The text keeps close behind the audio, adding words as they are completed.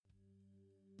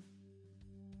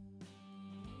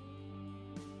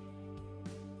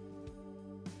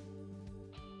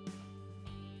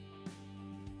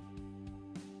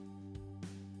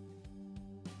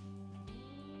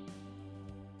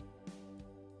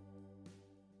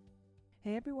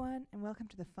Hey everyone, and welcome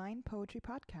to the Fine Poetry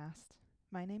Podcast.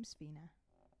 My name's Vina.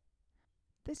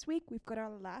 This week we've got our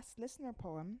last listener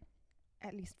poem,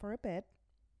 at least for a bit.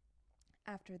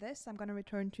 After this, I'm going to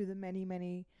return to the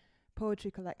many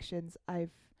poetry collections I've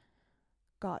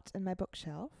got in my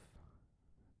bookshelf,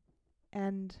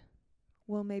 and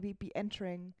will maybe be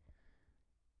entering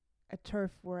a turf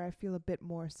where I feel a bit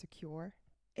more secure.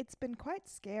 It's been quite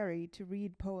scary to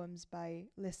read poems by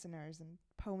listeners and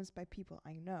poems by people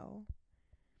I know.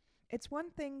 It's one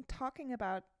thing talking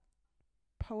about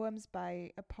poems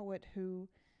by a poet who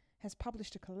has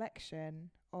published a collection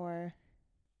or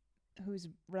who's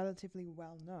relatively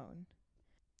well known.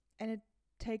 And it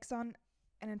takes on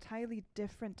an entirely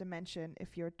different dimension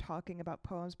if you're talking about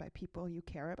poems by people you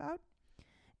care about.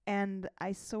 And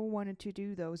I so wanted to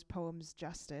do those poems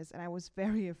justice, and I was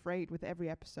very afraid with every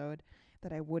episode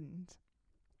that I wouldn't.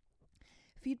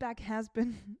 Feedback has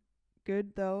been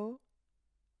good though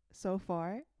so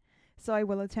far. So I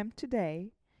will attempt today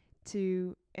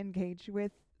to engage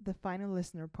with the final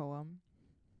listener poem.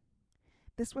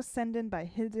 This was sent in by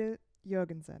Hilde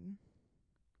Jørgensen.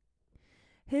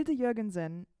 Hilde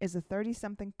Jørgensen is a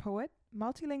 30-something poet,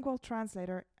 multilingual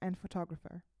translator, and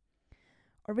photographer.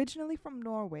 Originally from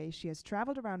Norway, she has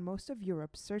traveled around most of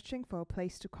Europe searching for a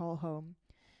place to call home,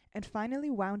 and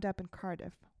finally wound up in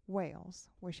Cardiff, Wales,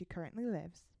 where she currently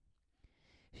lives.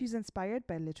 She's inspired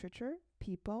by literature,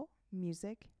 people,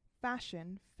 music,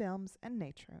 fashion, films, and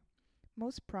nature,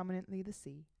 most prominently the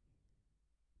sea.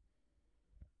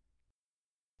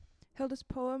 Hilda's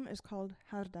poem is called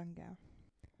Hardanger.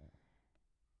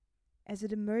 As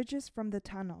it emerges from the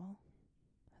tunnel,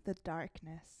 the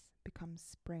darkness becomes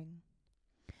spring.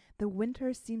 The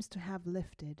winter seems to have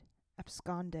lifted,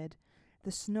 absconded,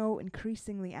 the snow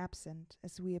increasingly absent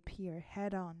as we appear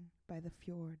head on by the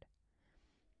fjord.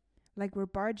 Like we're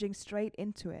barging straight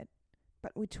into it,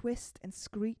 but we twist and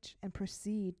screech and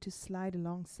proceed to slide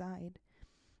alongside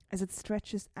as it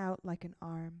stretches out like an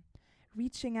arm,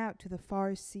 reaching out to the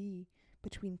far sea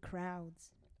between crowds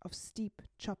of steep,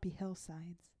 choppy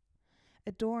hillsides,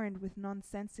 adorned with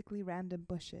nonsensically random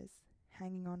bushes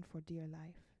hanging on for dear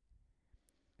life.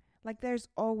 Like there's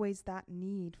always that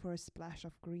need for a splash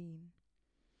of green.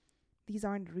 These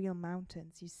aren't real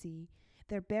mountains, you see.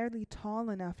 They're barely tall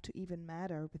enough to even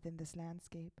matter within this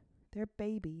landscape. They're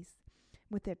babies,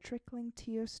 with their trickling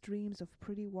tear streams of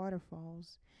pretty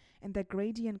waterfalls and their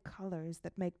gradient colors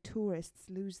that make tourists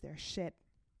lose their shit.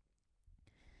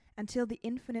 Until the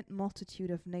infinite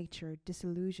multitude of nature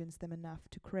disillusions them enough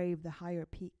to crave the higher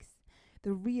peaks,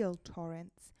 the real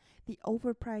torrents, the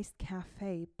overpriced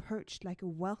cafe perched like a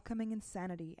welcoming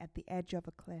insanity at the edge of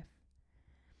a cliff.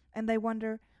 And they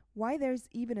wonder why there's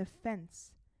even a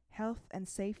fence. Health and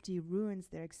safety ruins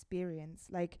their experience.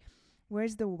 Like,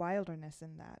 where's the wilderness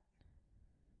in that?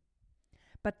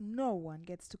 But no one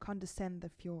gets to condescend the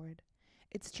fjord.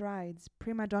 It strides,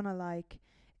 prima donna-like,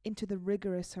 into the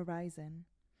rigorous horizon,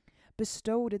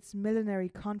 bestowed its millenary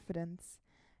confidence,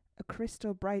 a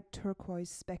crystal-bright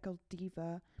turquoise speckled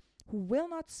diva who will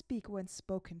not speak when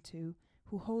spoken to,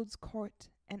 who holds court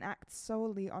and acts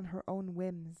solely on her own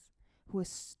whims, who is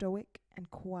stoic and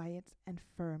quiet and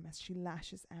firm as she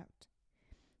lashes out,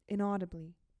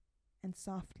 inaudibly and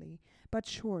softly, but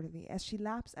surely, as she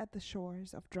laps at the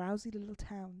shores of drowsy little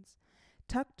towns,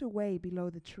 tucked away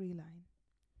below the tree line,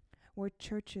 where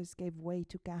churches gave way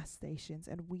to gas stations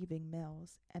and weaving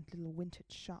mills and little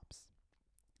vintage shops,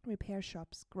 repair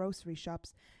shops, grocery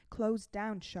shops, closed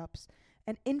down shops,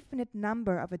 an infinite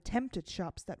number of attempted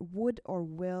shops that would or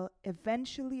will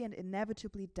eventually and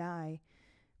inevitably die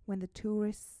when the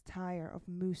tourists tire of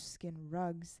moose skin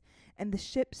rugs and the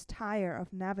ships tire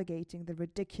of navigating the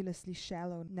ridiculously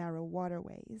shallow, narrow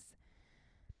waterways.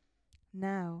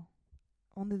 Now,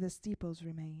 only the steeples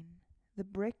remain, the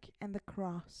brick and the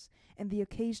cross, and the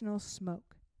occasional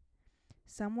smoke.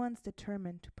 Someone's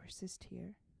determined to persist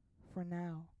here, for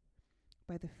now,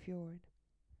 by the fjord.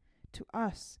 To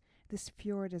us, this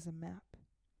fjord is a map,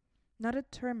 not a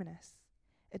terminus,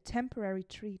 a temporary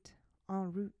treat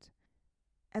en route,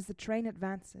 as the train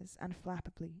advances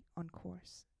unflappably on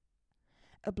course.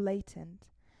 A blatant,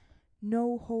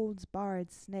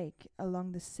 no-holds-barred snake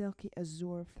along the silky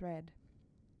azure thread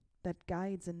that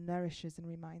guides and nourishes and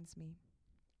reminds me.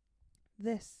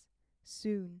 This,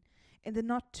 soon, in the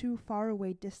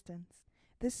not-too-far-away distance,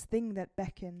 this thing that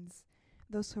beckons,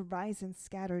 those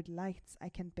horizon-scattered lights I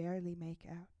can barely make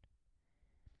out.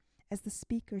 As the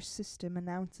speaker system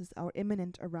announces our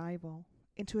imminent arrival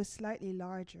into a slightly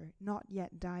larger, not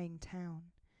yet dying town,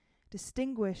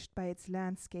 distinguished by its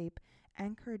landscape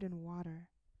anchored in water,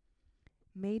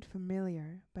 made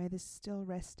familiar by this still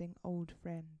resting old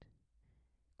friend,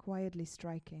 quietly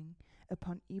striking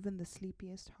upon even the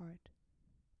sleepiest heart.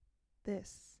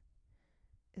 This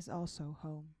is also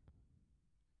home.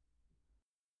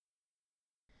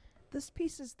 This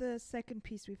piece is the second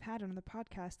piece we've had on the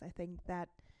podcast, I think, that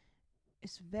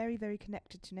is very, very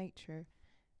connected to nature.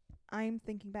 I'm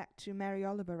thinking back to Mary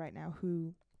Oliver right now,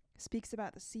 who speaks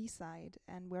about the seaside,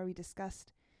 and where we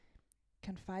discussed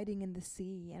confiding in the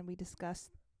sea, and we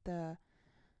discussed the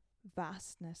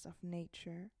vastness of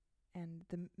nature and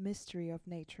the mystery of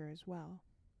nature as well.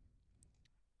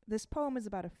 This poem is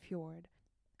about a fjord,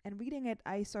 and reading it,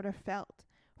 I sort of felt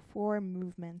 4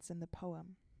 movements in the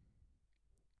poem.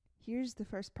 Here's the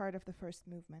first part of the first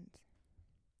movement.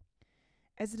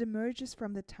 As it emerges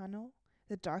from the tunnel,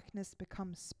 the darkness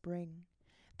becomes spring.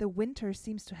 The winter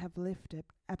seems to have lifted,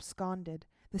 absconded,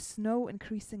 the snow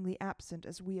increasingly absent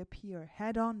as we appear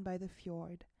head on by the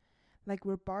fjord, like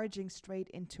we're barging straight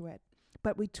into it,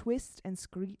 but we twist and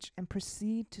screech and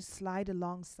proceed to slide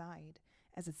alongside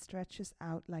as it stretches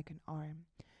out like an arm,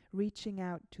 reaching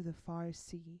out to the far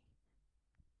sea.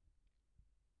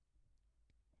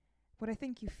 What I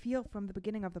think you feel from the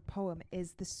beginning of the poem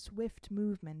is the swift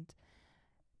movement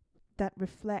that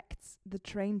reflects the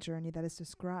train journey that is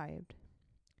described.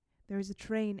 There is a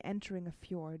train entering a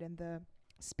fjord, and the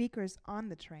speaker's on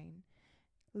the train,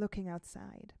 looking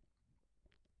outside.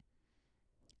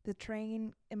 The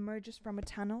train emerges from a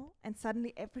tunnel, and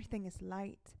suddenly everything is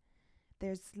light.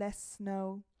 There's less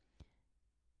snow,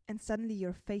 and suddenly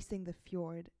you're facing the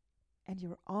fjord, and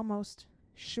you're almost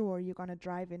sure you're going to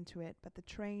drive into it, but the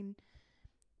train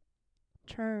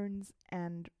turns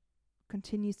and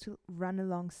continues to run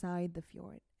alongside the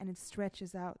fjord, and it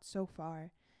stretches out so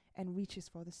far and reaches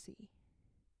for the sea.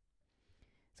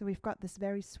 So we've got this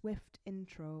very swift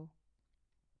intro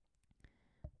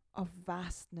of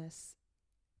vastness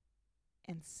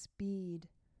and speed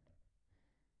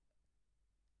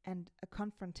and a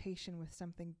confrontation with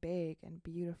something big and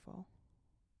beautiful.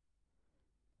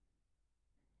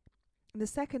 In the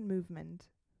second movement,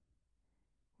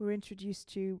 we're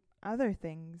introduced to other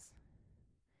things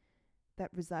that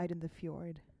reside in the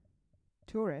fjord.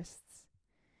 Tourists.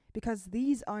 Because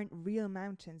these aren't real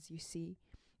mountains, you see.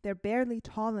 They're barely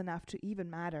tall enough to even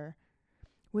matter.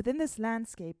 Within this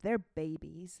landscape, they're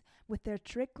babies, with their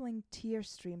trickling tear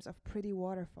streams of pretty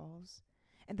waterfalls,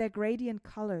 and their gradient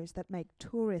colors that make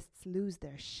tourists lose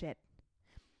their shit.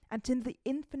 Until the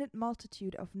infinite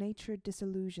multitude of nature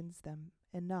disillusions them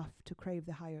enough to crave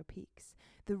the higher peaks,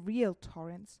 the real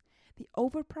torrents, the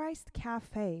overpriced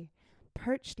cafe,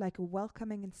 perched like a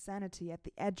welcoming insanity at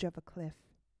the edge of a cliff.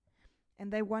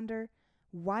 And they wonder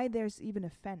why there's even a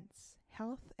fence.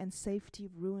 Health and safety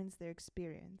ruins their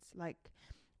experience. Like,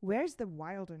 where's the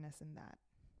wilderness in that?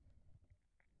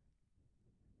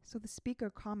 So the speaker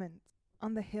comments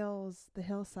on the hills, the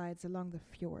hillsides along the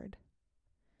fjord,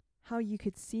 how you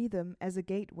could see them as a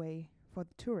gateway for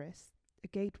the tourist, a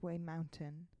gateway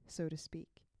mountain, so to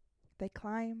speak. They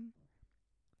climb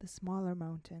the smaller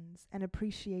mountains and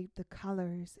appreciate the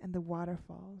colors and the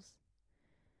waterfalls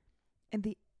and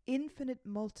the infinite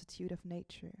multitude of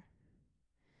nature.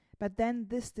 But then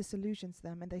this disillusions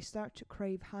them, and they start to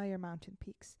crave higher mountain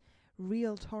peaks,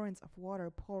 real torrents of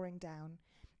water pouring down.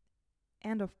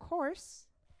 And of course,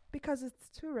 because it's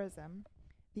tourism,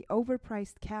 the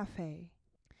overpriced cafe.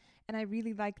 And I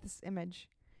really like this image.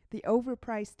 The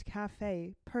overpriced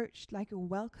cafe perched like a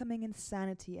welcoming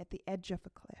insanity at the edge of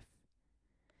a cliff.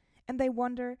 And they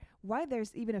wonder why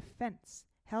there's even a fence.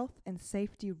 Health and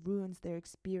safety ruins their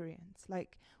experience.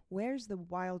 Like, where's the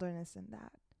wilderness in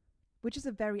that? Which is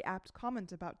a very apt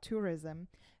comment about tourism,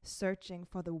 searching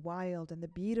for the wild and the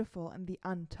beautiful and the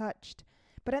untouched,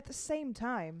 but at the same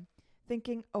time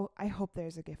thinking, oh, I hope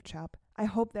there's a gift shop. I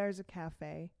hope there's a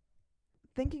cafe.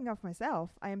 Thinking of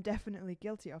myself, I am definitely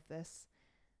guilty of this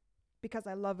because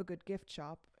I love a good gift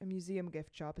shop, a museum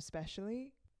gift shop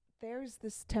especially. There's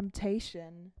this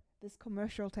temptation, this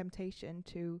commercial temptation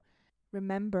to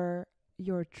remember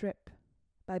your trip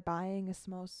by buying a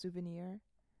small souvenir,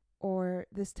 or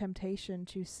this temptation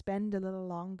to spend a little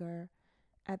longer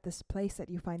at this place that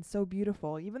you find so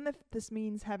beautiful, even if this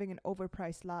means having an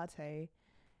overpriced latte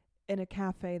in a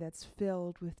cafe that's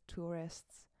filled with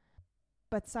tourists.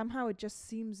 But somehow it just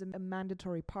seems a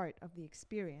mandatory part of the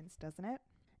experience, doesn't it?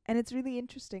 And it's really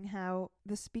interesting how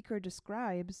the speaker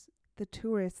describes the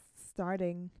tourists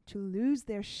starting to lose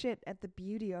their shit at the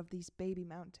beauty of these baby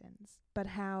mountains, but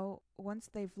how once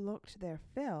they've looked their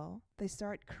fill, they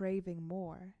start craving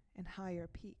more and higher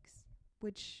peaks,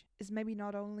 which is maybe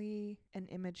not only an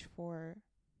image for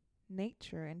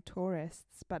nature and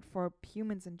tourists, but for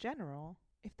humans in general.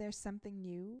 If there's something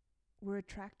new, we're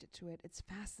attracted to it. It's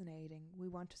fascinating. We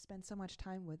want to spend so much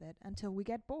time with it until we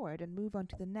get bored and move on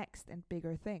to the next and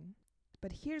bigger thing.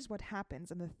 But here's what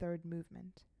happens in the third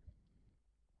movement.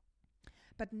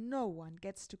 But no one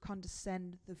gets to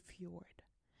condescend the fjord.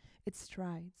 It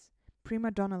strides,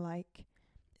 prima donna-like,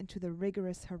 into the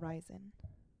rigorous horizon.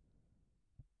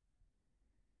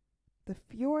 The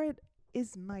fjord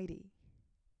is mighty,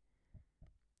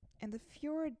 and the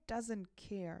fjord doesn't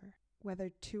care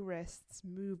whether tourists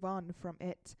move on from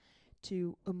it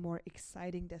to a more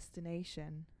exciting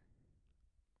destination.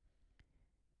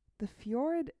 The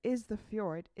fjord is the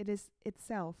fjord. It is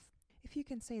itself. If you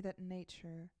can say that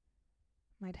nature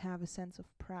might have a sense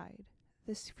of pride,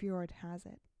 this fjord has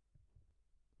it.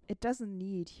 It doesn't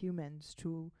need humans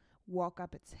to walk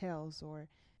up its hills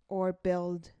or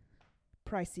build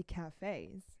pricey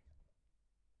cafes.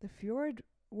 The fjord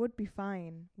would be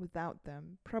fine without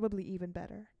them, probably even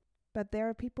better. But there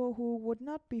are people who would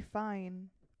not be fine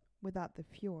without the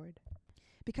fjord.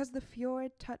 Because the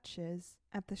fjord touches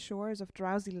at the shores of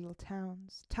drowsy little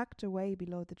towns, tucked away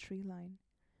below the tree line,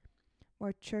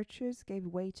 where churches gave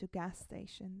way to gas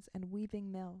stations and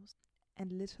weaving mills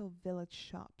and little village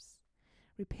shops,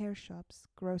 repair shops,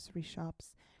 grocery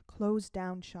shops, closed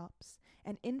down shops,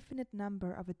 an infinite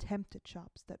number of attempted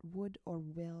shops that would or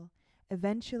will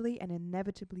eventually and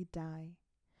inevitably die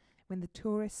when the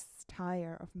tourists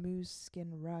tire of moose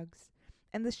skin rugs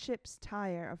and the ships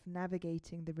tire of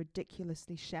navigating the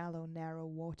ridiculously shallow, narrow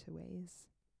waterways.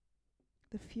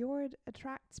 The fjord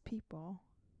attracts people.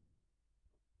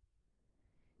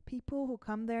 People who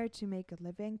come there to make a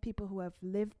living, people who have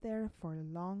lived there for a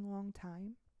long, long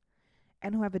time,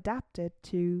 and who have adapted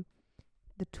to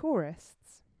the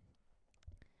tourists,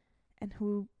 and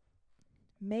who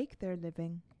make their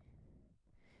living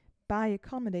by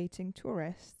accommodating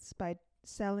tourists, by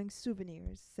selling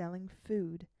souvenirs, selling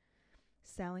food,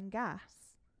 selling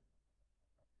gas.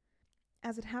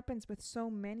 As it happens with so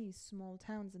many small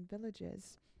towns and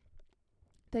villages,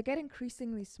 they get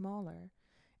increasingly smaller,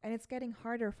 and it's getting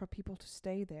harder for people to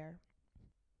stay there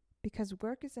because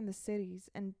work is in the cities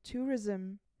and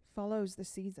tourism follows the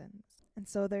seasons. And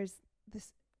so there's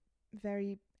this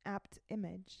very apt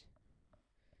image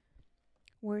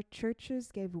where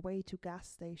churches gave way to gas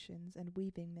stations and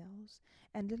weaving mills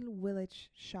and little village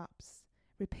shops,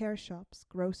 repair shops,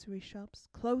 grocery shops,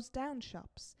 closed down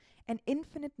shops, an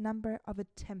infinite number of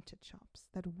attempted shops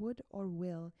that would or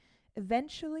will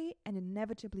eventually and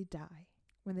inevitably die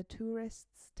when the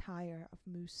tourists tire of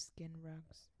moose skin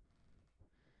rugs.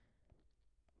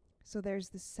 So there's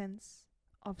this sense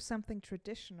of something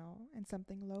traditional and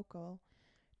something local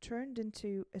turned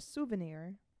into a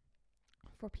souvenir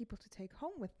for people to take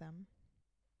home with them.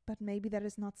 But maybe that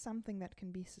is not something that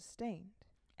can be sustained.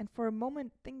 And for a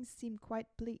moment, things seem quite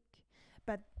bleak.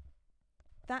 But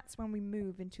that's when we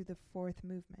move into the fourth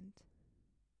movement.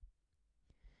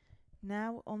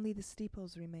 Now only the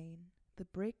steeples remain, the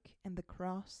brick and the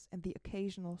cross and the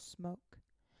occasional smoke.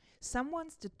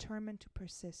 Someone's determined to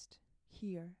persist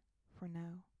here for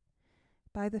now,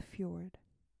 by the fjord.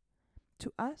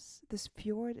 To us, this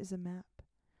fjord is a map,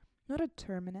 not a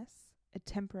terminus, a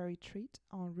temporary treat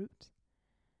en route.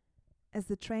 As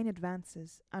the train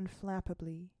advances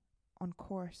unflappably on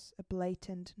course, a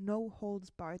blatant,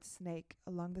 no-holds-barred snake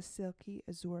along the silky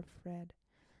azure thread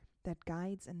that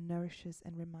guides and nourishes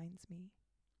and reminds me.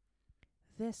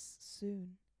 This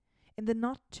soon, in the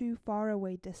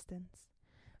not-too-far-away distance,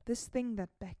 this thing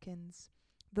that beckons,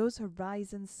 those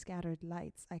horizon-scattered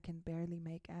lights I can barely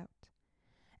make out,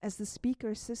 as the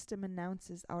speaker system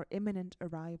announces our imminent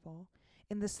arrival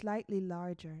in the slightly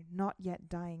larger, not yet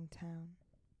dying town,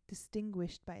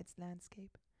 distinguished by its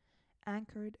landscape,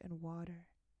 anchored in water,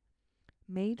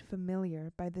 made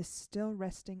familiar by this still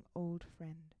resting old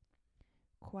friend,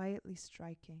 quietly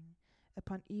striking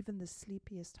upon even the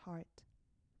sleepiest heart.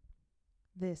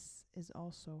 This is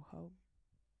also home.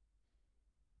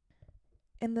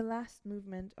 In the last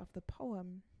movement of the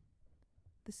poem,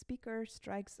 the speaker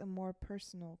strikes a more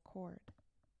personal chord.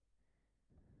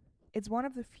 It's one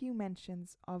of the few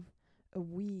mentions of a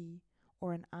we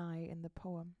or an I in the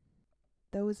poem.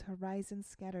 Those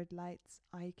horizon-scattered lights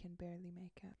I can barely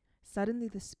make out. Suddenly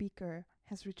the speaker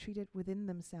has retreated within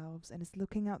themselves and is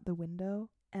looking out the window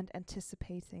and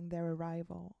anticipating their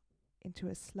arrival into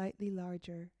a slightly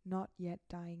larger, not yet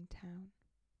dying town.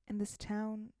 And this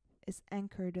town is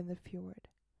anchored in the fjord.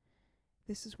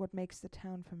 This is what makes the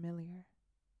town familiar.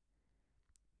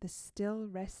 The still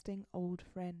resting old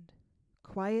friend,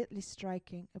 quietly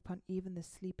striking upon even the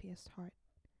sleepiest heart.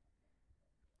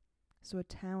 So a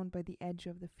town by the edge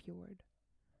of the fjord,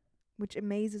 which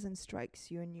amazes and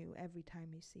strikes you anew every time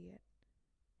you see it.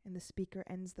 And the speaker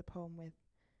ends the poem with,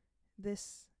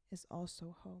 "This is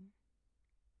also home."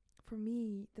 For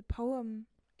me, the poem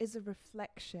is a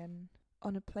reflection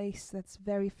on a place that's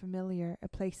very familiar, a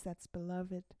place that's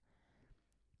beloved,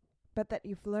 but that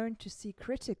you've learned to see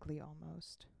critically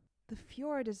almost. The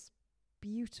fjord is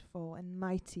beautiful and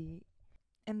mighty,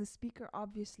 and the speaker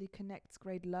obviously connects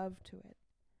great love to it.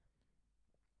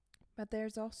 But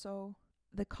there's also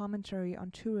the commentary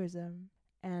on tourism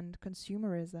and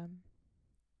consumerism.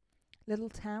 Little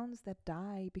towns that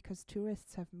die because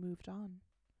tourists have moved on.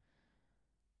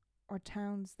 Or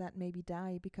towns that maybe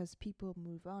die because people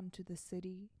move on to the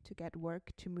city to get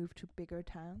work, to move to bigger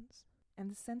towns.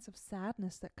 And the sense of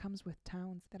sadness that comes with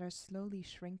towns that are slowly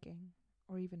shrinking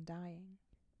or even dying.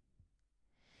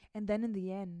 And then in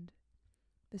the end,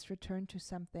 this return to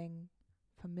something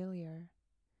familiar,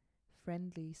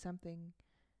 friendly, something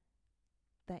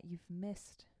that you've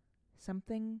missed,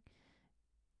 something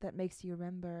that makes you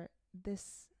remember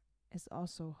this is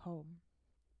also home.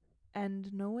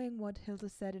 And knowing what Hilda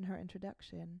said in her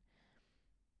introduction,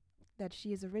 that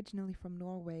she is originally from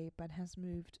Norway but has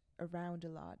moved around a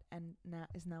lot and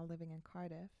is now living in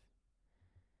Cardiff,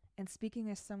 and speaking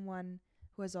as someone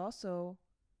who has also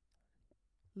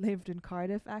lived in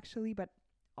Cardiff actually, but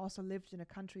also lived in a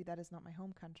country that is not my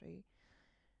home country,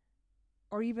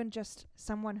 or even just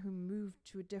someone who moved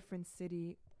to a different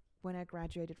city when I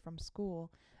graduated from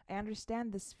school, I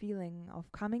understand this feeling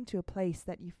of coming to a place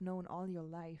that you've known all your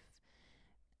life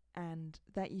and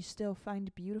that you still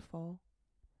find beautiful,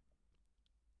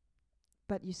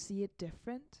 but you see it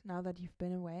different now that you've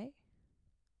been away.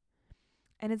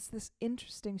 And it's this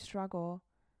interesting struggle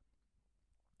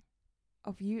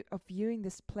of viewing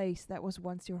this place that was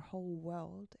once your whole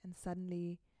world, and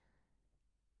suddenly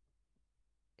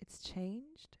it's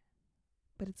changed,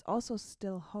 but it's also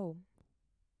still home.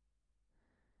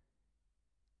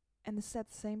 And it's at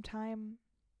the same time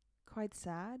quite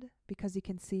sad, because you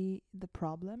can see the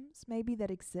problems maybe that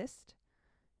exist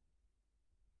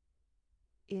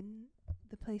in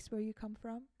the place where you come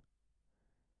from.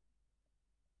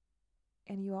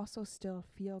 And you also still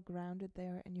feel grounded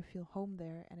there and you feel home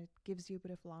there, and it gives you a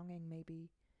bit of longing maybe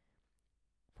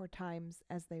for times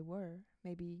as they were,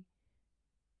 maybe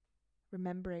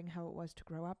remembering how it was to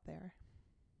grow up there.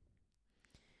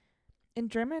 In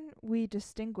German, we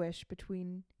distinguish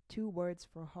between two words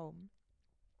for home: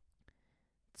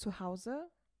 Zuhause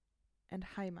and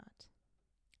Heimat.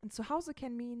 And Zuhause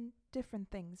can mean different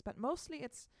things, but mostly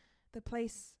it's the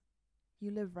place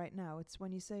you live right now. It's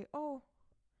when you say, "Oh,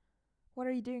 what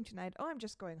are you doing tonight?" "Oh, I'm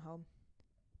just going home."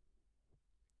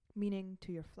 Meaning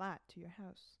to your flat, to your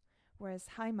house.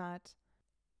 Whereas Heimat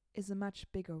is a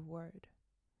much bigger word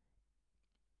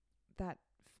that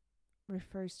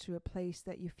refers to a place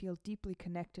that you feel deeply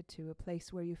connected to, a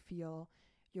place where you feel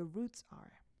your roots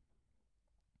are.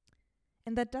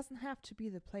 And that doesn't have to be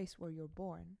the place where you're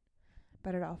born,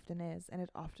 but it often is, and it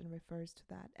often refers to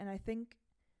that. And I think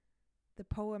the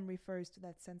poem refers to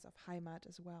that sense of Heimat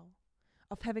as well,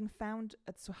 of having found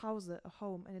a Zuhause, a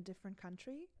home in a different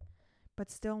country,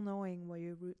 but still knowing where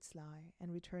your roots lie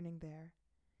and returning there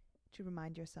to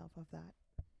remind yourself of that.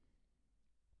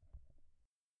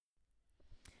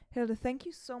 Hilda, thank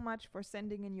you so much for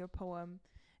sending in your poem,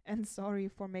 and sorry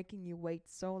for making you wait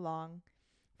so long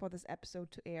for this episode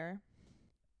to air.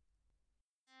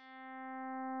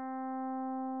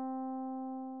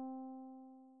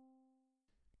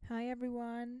 Hi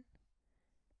everyone,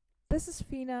 this is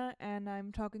Fina, and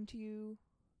I'm talking to you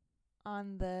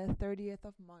on the 30th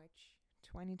of March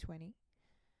 2020.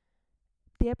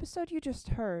 The episode you just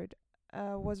heard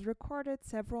was recorded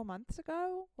several months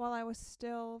ago while I was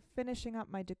still finishing up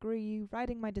my degree,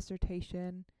 writing my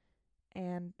dissertation,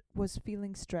 and was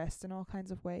feeling stressed in all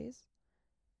kinds of ways.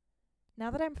 Now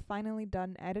that I'm finally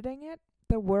done editing it,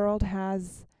 the world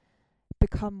has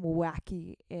become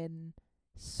wacky in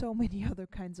so many other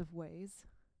kinds of ways.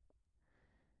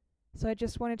 So I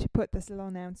just wanted to put this little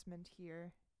announcement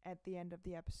here at the end of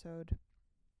the episode.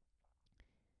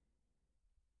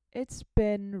 It's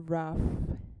been rough,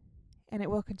 and it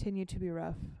will continue to be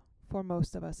rough for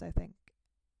most of us, I think.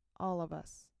 All of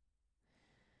us.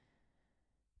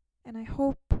 And I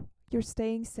hope you're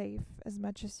staying safe as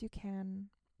much as you can.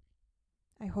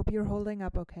 I hope you're holding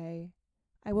up okay.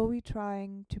 I will be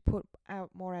trying to put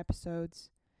out more episodes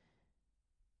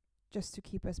just to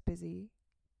keep us busy.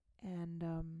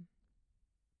 And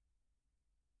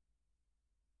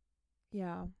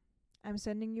yeah, I'm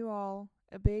sending you all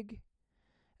a big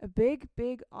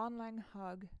online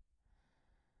hug.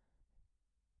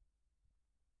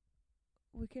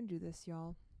 We can do this,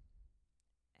 y'all.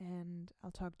 And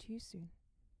I'll talk to you soon.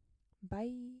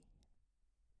 Bye.